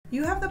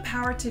You have the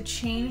power to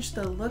change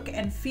the look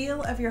and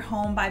feel of your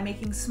home by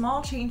making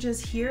small changes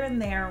here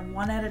and there,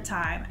 one at a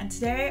time. And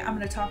today I'm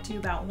going to talk to you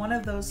about one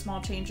of those small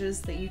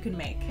changes that you can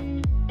make.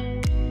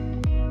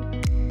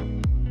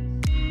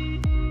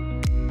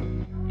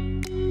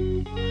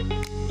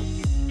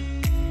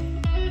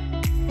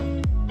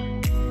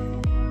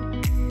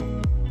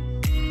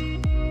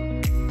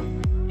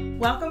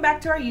 Welcome back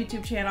to our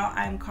YouTube channel.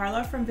 I'm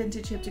Carla from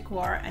Vintage Hip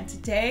Decor, and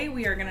today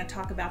we are going to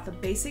talk about the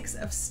basics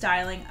of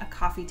styling a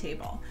coffee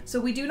table.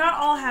 So we do not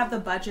all have the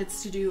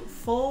budgets to do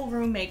full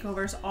room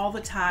makeovers all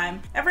the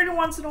time. Every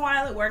once in a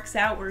while it works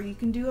out where you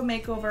can do a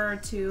makeover or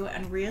two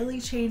and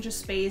really change a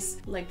space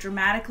like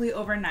dramatically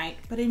overnight.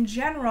 But in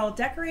general,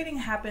 decorating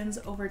happens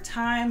over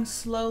time,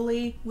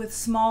 slowly, with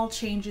small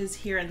changes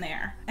here and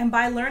there. And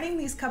by learning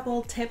these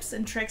couple tips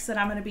and tricks that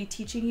I'm going to be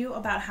teaching you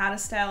about how to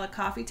style a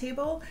coffee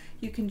table,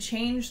 you can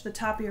change the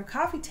top of your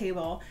coffee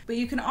table, but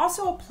you can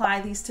also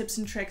apply these tips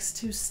and tricks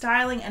to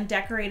styling and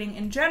decorating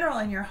in general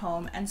in your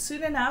home. And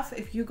soon enough,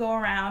 if you go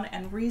around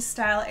and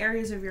restyle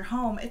areas of your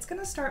home, it's going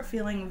to start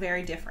feeling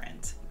very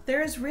different.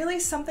 There is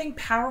really something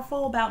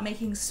powerful about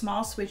making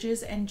small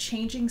switches and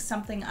changing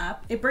something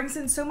up. It brings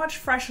in so much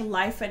fresh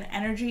life and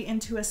energy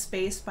into a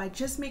space by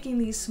just making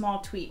these small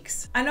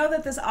tweaks. I know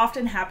that this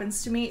often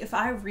happens to me. If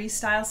I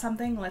restyle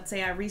something, let's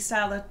say I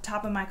restyle the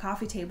top of my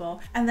coffee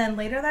table, and then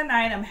later that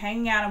night I'm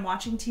hanging out, I'm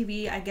watching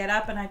TV, I get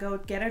up and I go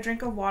get a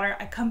drink of water,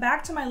 I come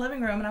back to my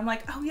living room and I'm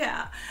like, oh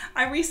yeah,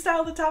 I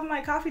restyled the top of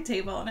my coffee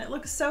table and it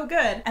looks so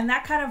good. And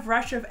that kind of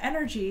rush of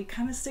energy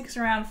kind of sticks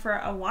around for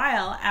a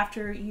while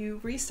after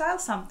you restyle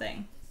something.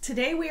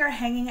 Today we are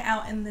hanging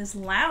out in this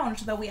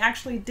lounge that we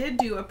actually did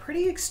do a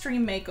pretty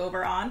extreme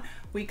makeover on.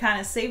 We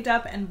kind of saved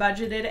up and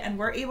budgeted and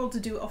we're able to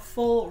do a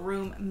full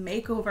room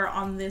makeover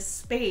on this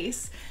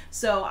space.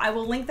 So I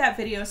will link that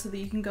video so that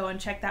you can go and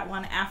check that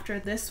one after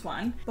this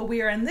one. But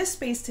we are in this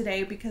space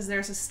today because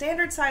there's a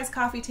standard size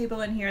coffee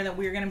table in here that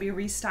we're going to be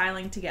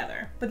restyling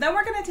together. But then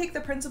we're going to take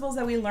the principles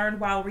that we learned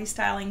while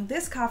restyling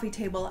this coffee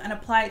table and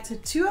apply it to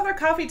two other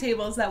coffee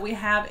tables that we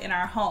have in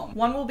our home.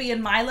 One will be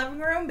in my living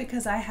room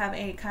because I have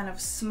a kind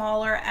of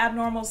smaller,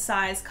 abnormal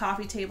size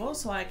coffee table,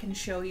 so I can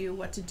show you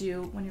what to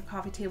do when your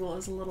coffee table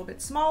is a little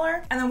bit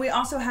smaller. And then we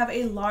also have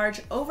a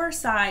large,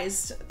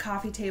 oversized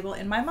coffee table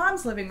in my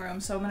mom's living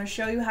room, so I'm going to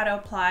show you how to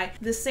apply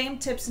the same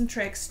tips and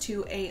tricks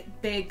to a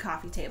big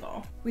coffee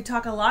table. We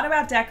talk a lot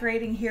about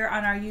decorating here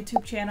on our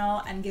YouTube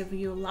channel and give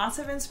you lots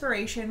of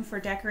inspiration for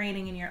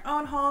decorating in your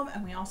own home,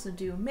 and we also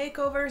do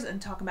makeovers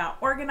and talk about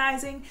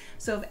organizing.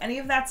 So if any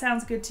of that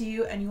sounds good to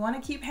you and you want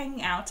to keep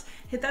hanging out,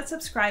 hit that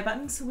subscribe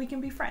button so we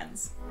can be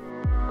friends.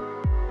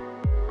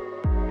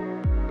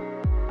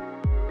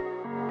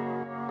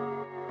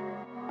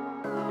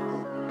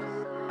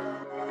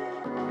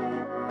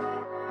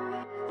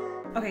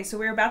 Okay, so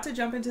we're about to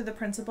jump into the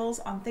principles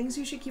on things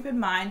you should keep in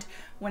mind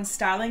when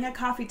styling a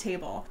coffee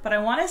table. But I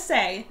want to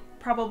say,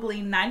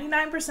 probably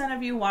 99%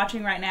 of you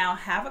watching right now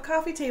have a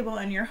coffee table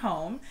in your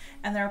home,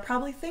 and there are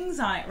probably things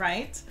on it,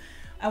 right?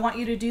 I want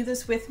you to do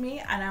this with me,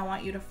 and I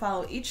want you to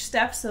follow each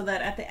step so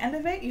that at the end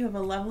of it, you have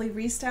a lovely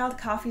restyled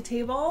coffee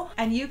table,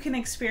 and you can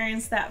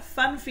experience that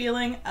fun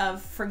feeling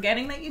of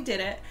forgetting that you did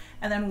it,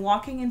 and then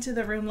walking into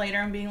the room later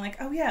and being like,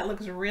 oh yeah, it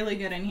looks really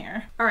good in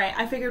here. All right,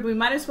 I figured we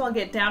might as well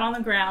get down on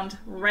the ground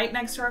right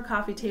next to our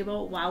coffee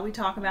table while we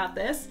talk about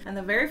this. And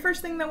the very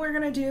first thing that we're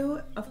gonna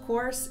do, of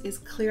course, is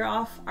clear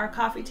off our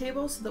coffee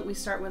table so that we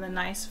start with a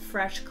nice,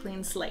 fresh,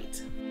 clean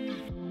slate.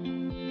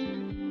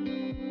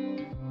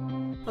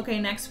 Okay,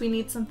 next we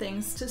need some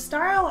things to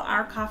style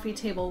our coffee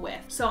table with.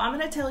 So I'm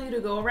going to tell you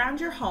to go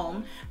around your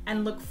home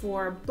and look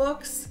for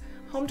books,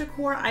 home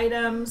decor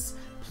items,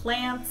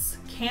 plants,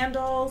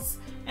 candles,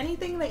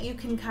 anything that you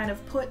can kind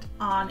of put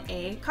on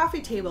a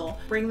coffee table.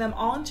 Bring them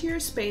all into your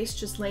space,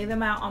 just lay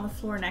them out on the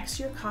floor next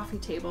to your coffee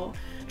table.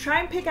 Try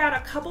and pick out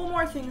a couple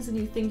more things than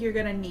you think you're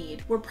gonna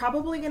need. We're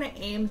probably gonna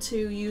aim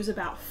to use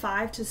about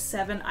 5 to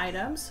 7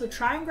 items, so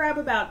try and grab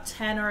about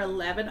 10 or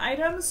 11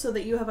 items so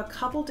that you have a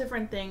couple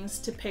different things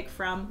to pick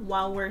from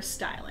while we're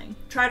styling.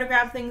 Try to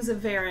grab things of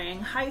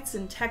varying heights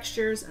and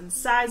textures and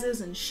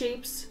sizes and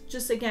shapes,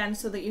 just again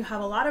so that you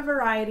have a lot of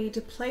variety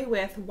to play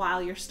with while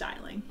you're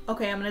styling.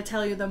 Okay, I'm gonna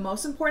tell you the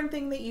most important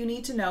thing that you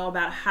need to know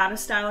about how to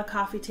style a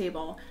coffee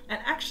table, and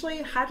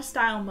actually how to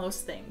style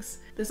most things.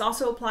 This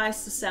also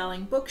applies to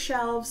styling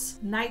bookshelves,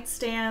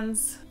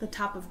 nightstands, the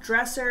top of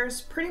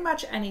dressers, pretty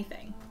much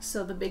anything.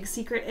 So the big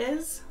secret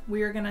is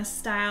we are gonna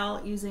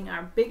style using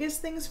our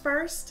biggest things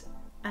first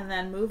and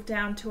then move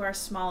down to our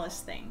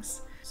smallest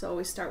things. So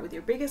always start with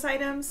your biggest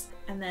items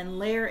and then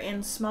layer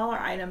in smaller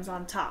items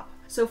on top.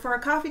 So for a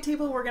coffee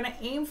table, we're gonna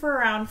aim for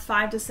around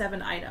 5 to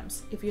 7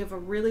 items. If you have a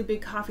really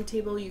big coffee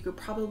table, you could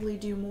probably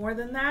do more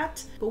than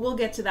that, but we'll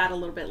get to that a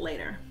little bit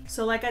later.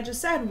 So like I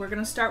just said, we're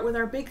gonna start with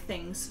our big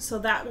things. So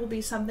that will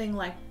be something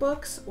like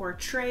books or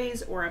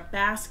trays or a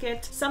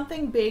basket,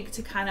 something big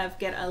to kind of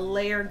get a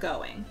layer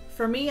going.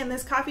 For me in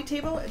this coffee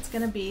table, it's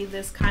gonna be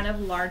this kind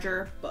of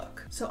larger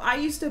book. So I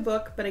used a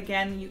book, but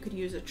again, you could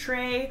use a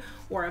tray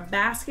or a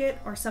basket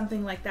or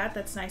something like that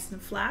that's nice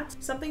and flat.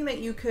 Something that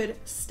you could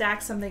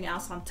stack something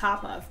else on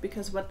top of,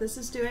 because what this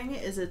is doing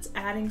is it's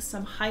adding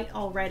some height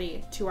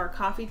already to our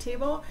coffee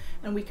table,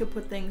 and we could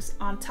put things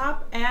on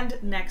top and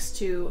next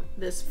to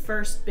this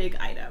first big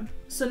item.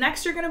 So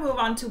next you're gonna move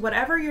on to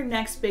whatever your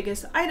next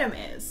biggest item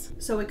is.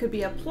 So it could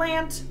be a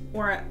plant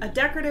or a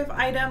decorative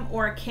item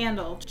or a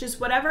candle, just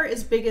whatever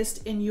is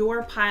biggest in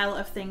your pile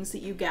of things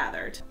that you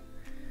gathered.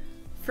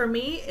 For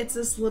me, it's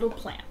this little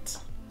plant.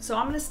 So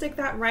I'm gonna stick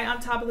that right on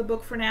top of the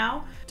book for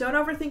now. Don't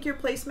overthink your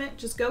placement,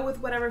 just go with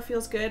whatever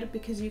feels good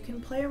because you can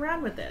play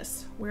around with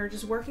this. We're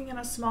just working in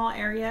a small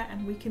area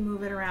and we can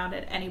move it around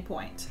at any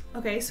point.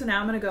 Okay, so now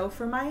I'm gonna go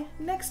for my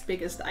next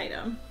biggest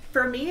item.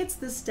 For me, it's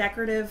this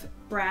decorative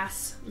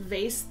brass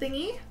vase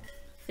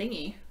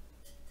thingy.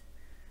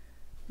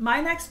 My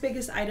next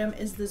biggest item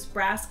is this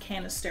brass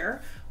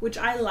canister, which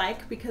I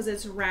like because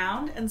it's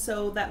round, and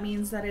so that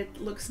means that it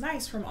looks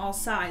nice from all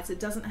sides. It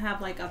doesn't have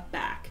like a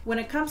back. When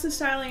it comes to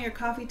styling your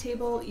coffee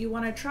table, you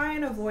want to try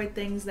and avoid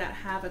things that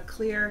have a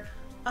clear,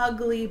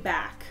 ugly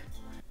back.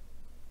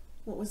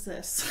 What was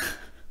this?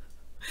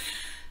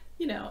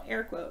 You know,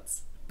 air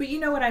quotes. But you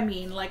know what I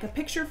mean, like a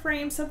picture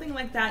frame, something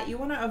like that. You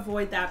want to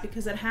avoid that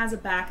because it has a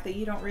back that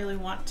you don't really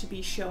want to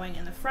be showing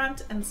in the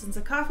front. And since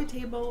a coffee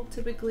table,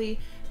 typically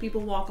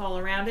people walk all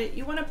around it,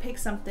 you want to pick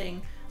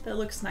something that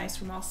looks nice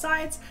from all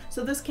sides.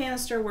 So this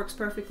canister works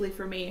perfectly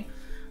for me.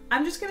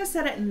 I'm just going to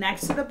set it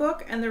next to the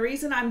book, and the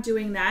reason I'm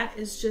doing that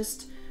is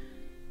just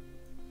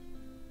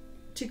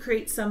to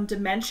create some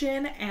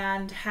dimension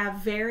and have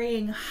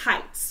varying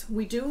heights.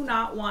 We do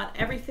not want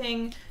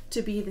everything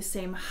to be the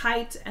same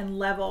height and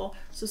level.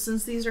 So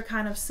since these are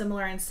kind of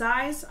similar in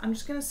size, I'm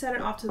just gonna set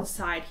it off to the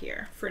side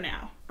here for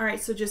now. All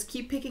right, so just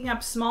keep picking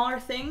up smaller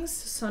things.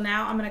 So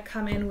now I'm gonna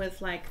come in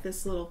with like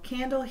this little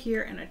candle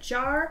here in a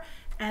jar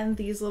and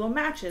these little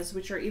matches,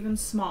 which are even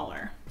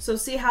smaller. So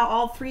see how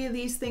all three of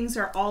these things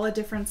are all a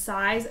different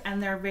size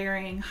and they're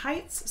varying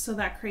heights, so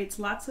that creates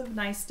lots of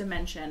nice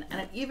dimension, and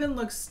it even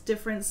looks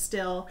different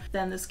still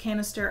than this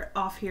canister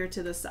off here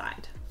to the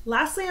side.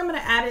 Lastly, I'm going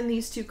to add in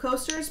these two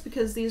coasters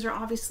because these are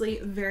obviously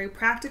very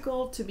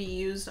practical to be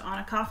used on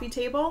a coffee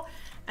table,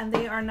 and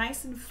they are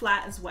nice and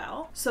flat as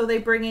well. So they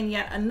bring in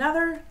yet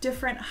another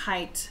different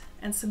height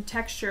and some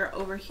texture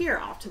over here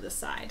off to the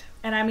side.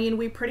 And I mean,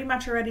 we pretty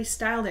much already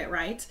styled it,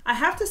 right? I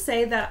have to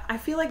say that I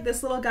feel like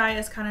this little guy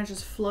is kind of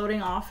just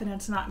floating off and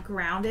it's not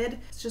grounded.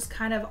 It's just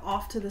kind of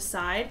off to the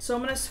side. So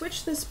I'm gonna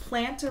switch this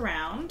plant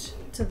around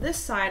to this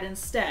side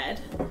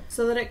instead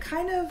so that it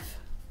kind of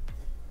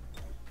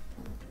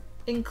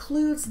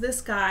includes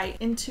this guy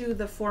into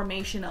the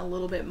formation a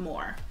little bit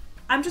more.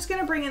 I'm just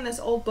gonna bring in this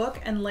old book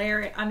and layer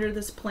it under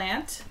this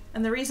plant.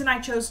 And the reason I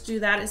chose to do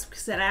that is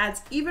because it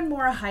adds even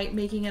more height,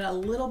 making it a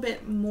little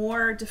bit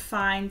more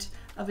defined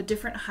of a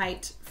different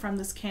height from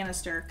this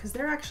canister, because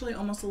they're actually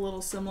almost a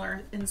little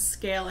similar in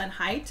scale and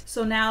height.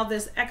 So now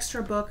this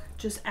extra book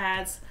just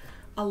adds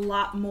a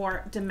lot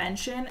more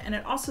dimension, and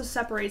it also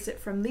separates it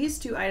from these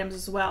two items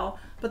as well,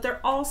 but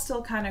they're all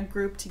still kind of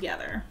grouped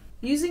together.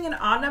 Using an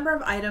odd number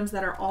of items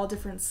that are all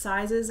different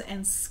sizes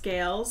and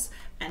scales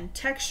and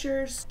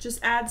textures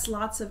just adds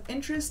lots of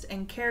interest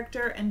and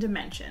character and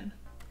dimension.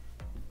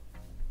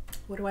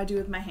 What do I do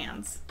with my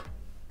hands?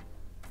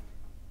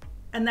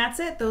 And that's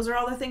it. Those are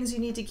all the things you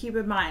need to keep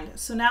in mind.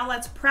 So now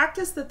let's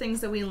practice the things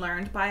that we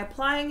learned by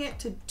applying it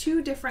to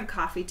two different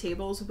coffee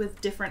tables with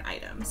different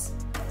items.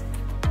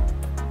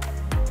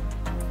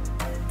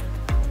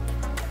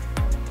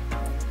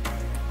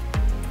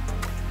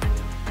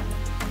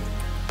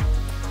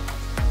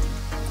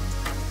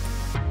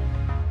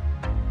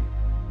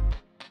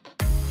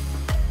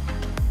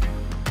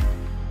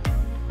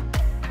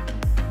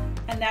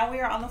 Now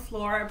we are on the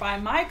floor by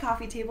my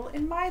coffee table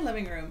in my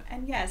living room.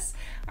 And yes,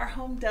 our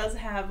home does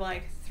have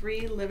like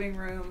 3 living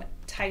room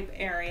type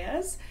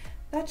areas.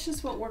 That's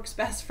just what works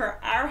best for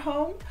our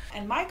home.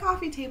 And my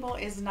coffee table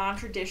is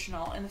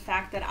non-traditional in the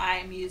fact that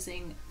I'm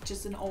using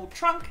just an old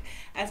trunk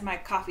as my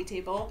coffee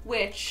table,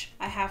 which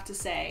I have to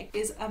say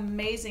is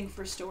amazing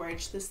for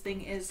storage. This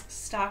thing is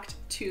stocked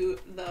to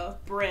the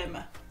brim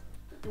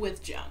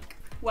with junk.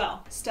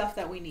 Well, stuff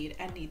that we need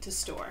and need to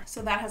store.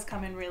 So that has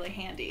come in really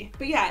handy.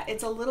 But yeah,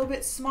 it's a little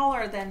bit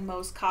smaller than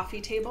most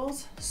coffee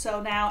tables.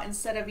 So now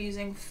instead of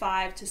using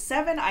 5 to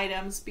 7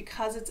 items,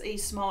 because it's a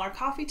smaller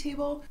coffee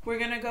table, we're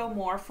gonna go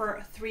more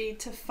for 3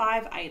 to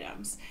 5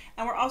 items.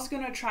 And we're also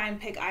gonna try and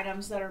pick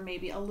items that are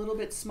maybe a little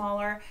bit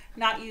smaller,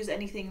 not use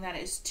anything that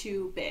is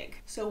too big.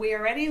 So we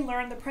already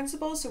learned the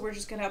principles, so we're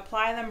just gonna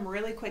apply them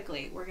really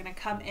quickly. We're gonna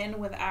come in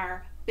with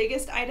our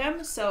biggest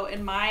item. So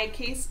in my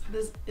case,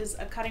 this is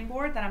a cutting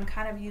board that I'm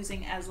kind of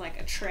using as like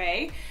a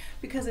tray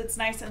because it's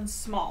nice and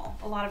small.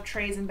 A lot of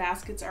trays and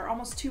baskets are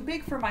almost too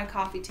big for my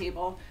coffee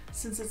table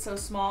since it's so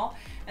small,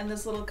 and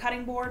this little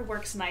cutting board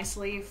works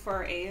nicely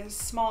for a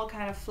small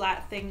kind of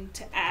flat thing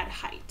to add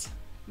height.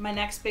 My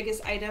next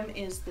biggest item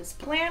is this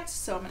plant,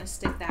 so I'm gonna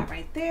stick that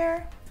right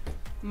there.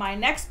 My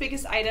next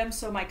biggest item,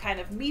 so my kind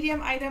of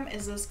medium item,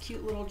 is this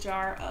cute little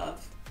jar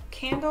of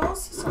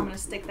candles, so I'm gonna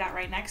stick that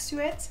right next to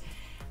it.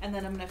 And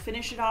then I'm gonna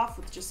finish it off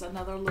with just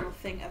another little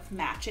thing of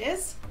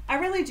matches. I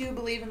really do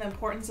believe in the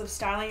importance of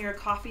styling your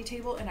coffee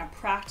table in a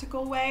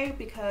practical way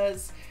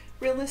because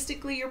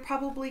realistically, you're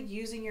probably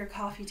using your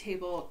coffee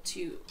table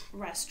to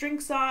rest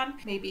drinks on,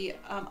 maybe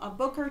a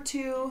book or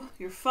two,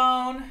 your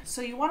phone.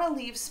 So you want to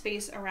leave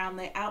space around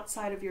the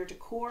outside of your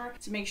decor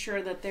to make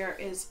sure that there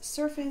is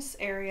surface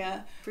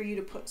area for you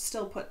to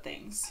still put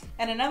things.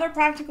 And another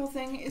practical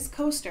thing is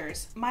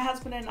coasters. My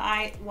husband and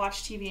I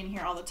watch TV in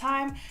here all the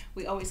time.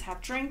 We always have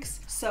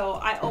drinks. So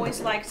I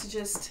always like to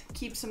just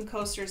keep some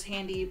coasters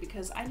handy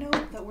because I know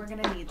that we're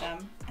gonna need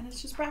them and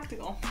it's just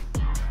practical.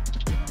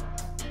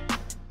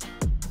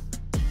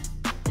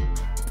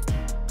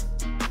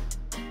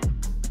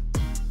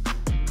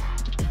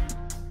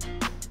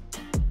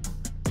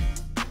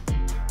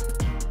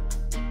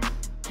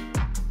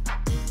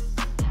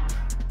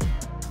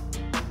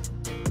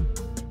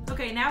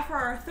 Okay, now for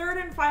our third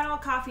and final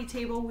coffee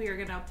table, we are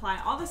going to apply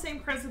all the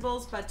same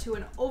principles but to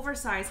an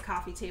oversized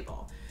coffee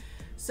table.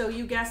 So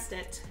you guessed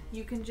it,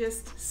 you can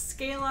just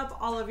scale up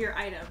all of your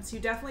items. You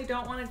definitely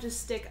don't want to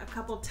just stick a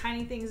couple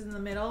tiny things in the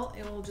middle.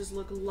 It will just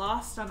look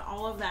lost on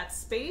all of that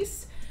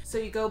space. So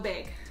you go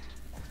big.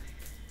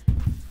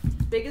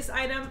 Biggest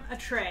item, a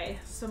tray.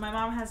 So my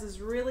mom has this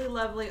really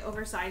lovely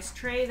oversized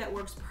tray that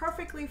works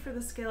perfectly for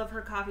the scale of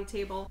her coffee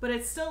table, but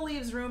it still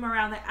leaves room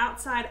around the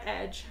outside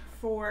edge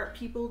for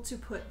people to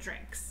put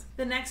drinks.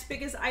 The next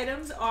biggest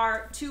items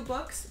are 2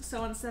 books.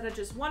 So instead of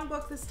just 1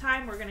 book this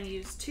time, we're gonna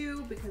use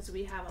 2 because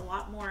we have a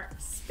lot more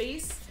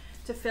space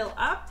to fill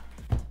up.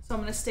 So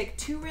I'm gonna stick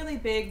 2 really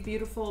big,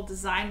 beautiful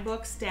design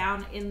books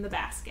down in the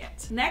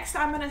basket. Next,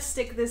 I'm gonna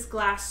stick this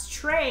glass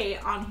tray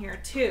on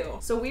here too.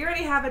 So we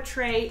already have a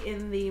tray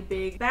in the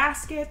big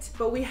basket,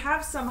 but we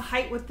have some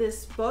height with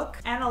this book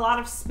and a lot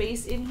of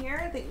space in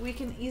here that we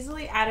can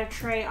easily add a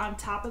tray on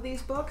top of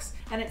these books,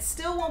 and it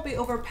still won't be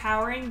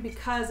overpowering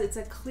because it's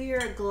a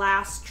clear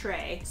glass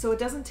tray. So it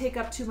doesn't take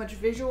up too much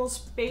visual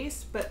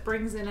space, but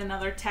brings in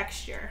another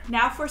texture.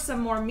 Now for some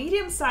more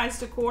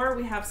medium-sized decor,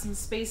 we have some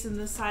space in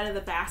this side of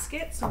the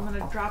basket. So I'm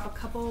gonna drop a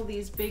couple of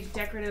these big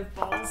decorative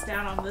balls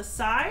down on this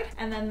side.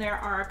 And then there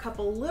are a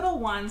couple little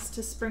ones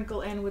to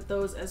sprinkle in with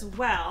those as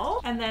well.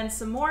 And then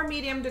some more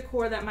medium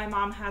decor that my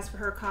mom has for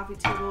her coffee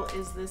table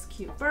is this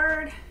cute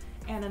bird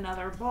and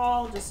another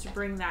ball just to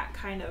bring that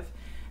kind of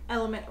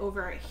element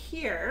over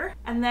here.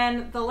 And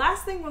then the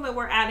last thing that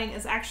we're adding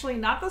is actually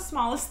not the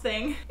smallest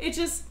thing. It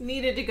just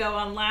needed to go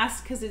on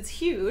last because it's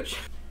huge.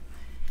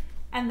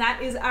 And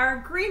that is our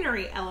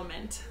greenery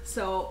element.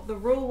 So the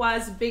rule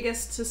was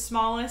biggest to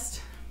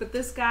smallest, but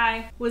this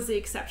guy was the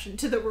exception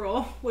to the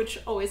rule,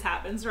 which always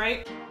happens,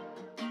 right?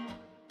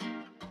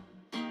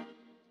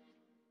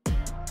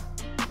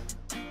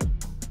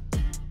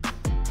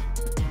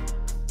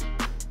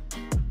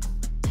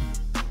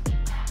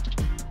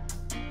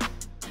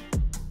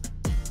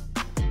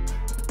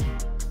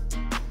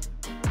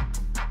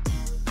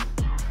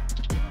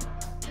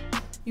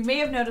 You may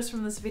have noticed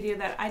from this video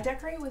that I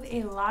decorate with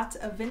a lot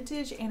of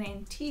vintage and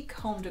antique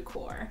home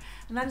decor,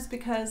 and that is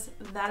because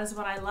that is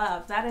what I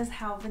love. That is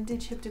how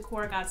Vintage Hip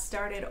Decor got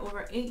started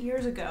over 8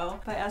 years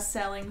ago by us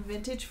selling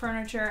vintage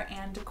furniture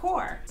and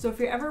decor. So if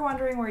you're ever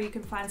wondering where you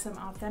can find some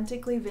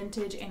authentically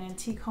vintage and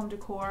antique home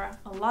decor,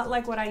 a lot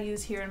like what I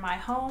use here in my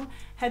home,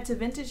 head to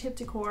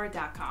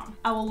vintagehipdecor.com.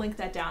 I will link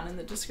that down in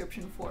the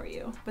description for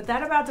you. But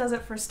that about does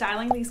it for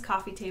styling these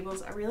coffee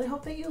tables. I really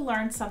hope that you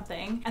learned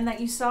something and that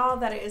you saw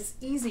that it is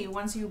easy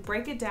once you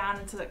break it down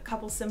into a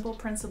couple simple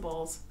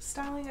principles.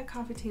 Styling a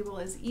coffee table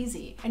is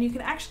easy, and you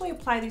can actually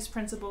apply these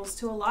principles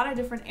to a lot of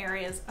different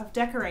areas of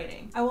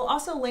decorating. I will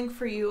also link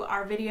for you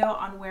our video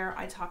on where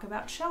I talk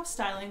about shelf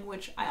styling,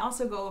 which I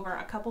also go over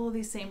a couple of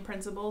these same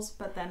principles,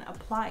 but then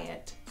apply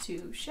it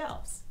to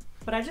shelves.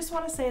 But I just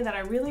want to say that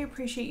I really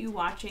appreciate you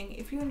watching.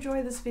 If you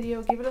enjoyed this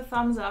video, give it a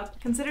thumbs up.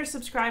 Consider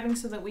subscribing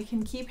so that we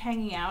can keep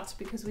hanging out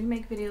because we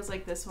make videos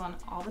like this one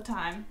all the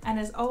time. And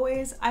as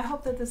always, I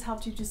hope that this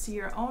helped you to see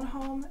your own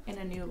home in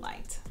a new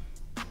light.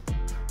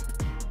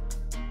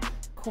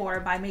 Decor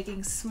by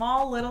making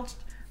small little.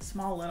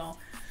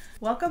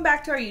 Welcome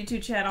back to our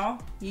YouTube channel,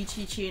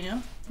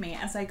 me,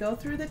 as I go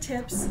through the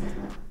tips.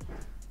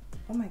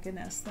 Oh my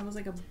goodness, that was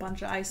like a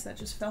bunch of ice that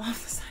just fell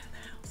off the side of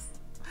the house.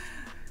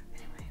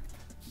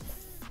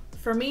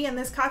 For me and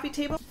this coffee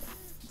table,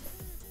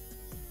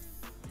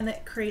 and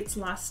it creates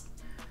lots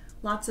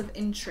of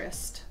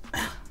interest.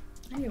 I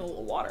need a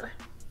little water.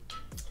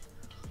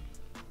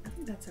 I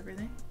think that's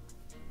everything.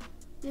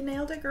 You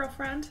nailed it,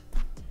 girlfriend.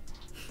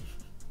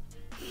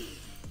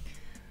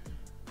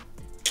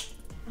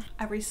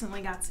 I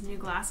recently got some new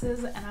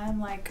glasses and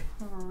I'm like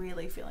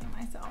really feeling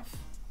myself.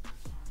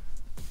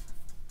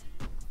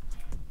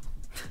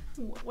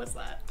 What was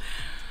that?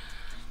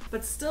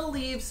 But still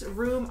leaves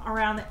room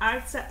around the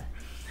outside.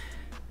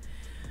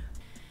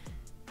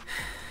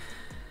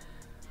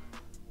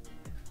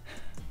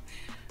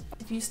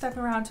 If you stuck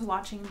around to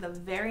watching the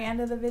very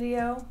end of the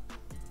video,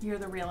 you're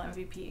the real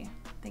MVP.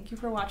 Thank you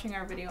for watching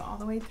our video all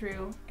the way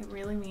through. It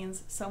really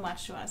means so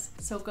much to us.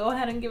 So go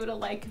ahead and give it a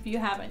like if you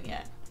haven't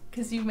yet,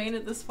 because you've made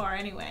it this far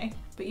anyway.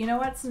 But you know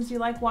what? Since you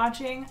like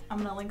watching, I'm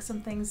gonna link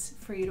some things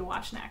for you to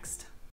watch next.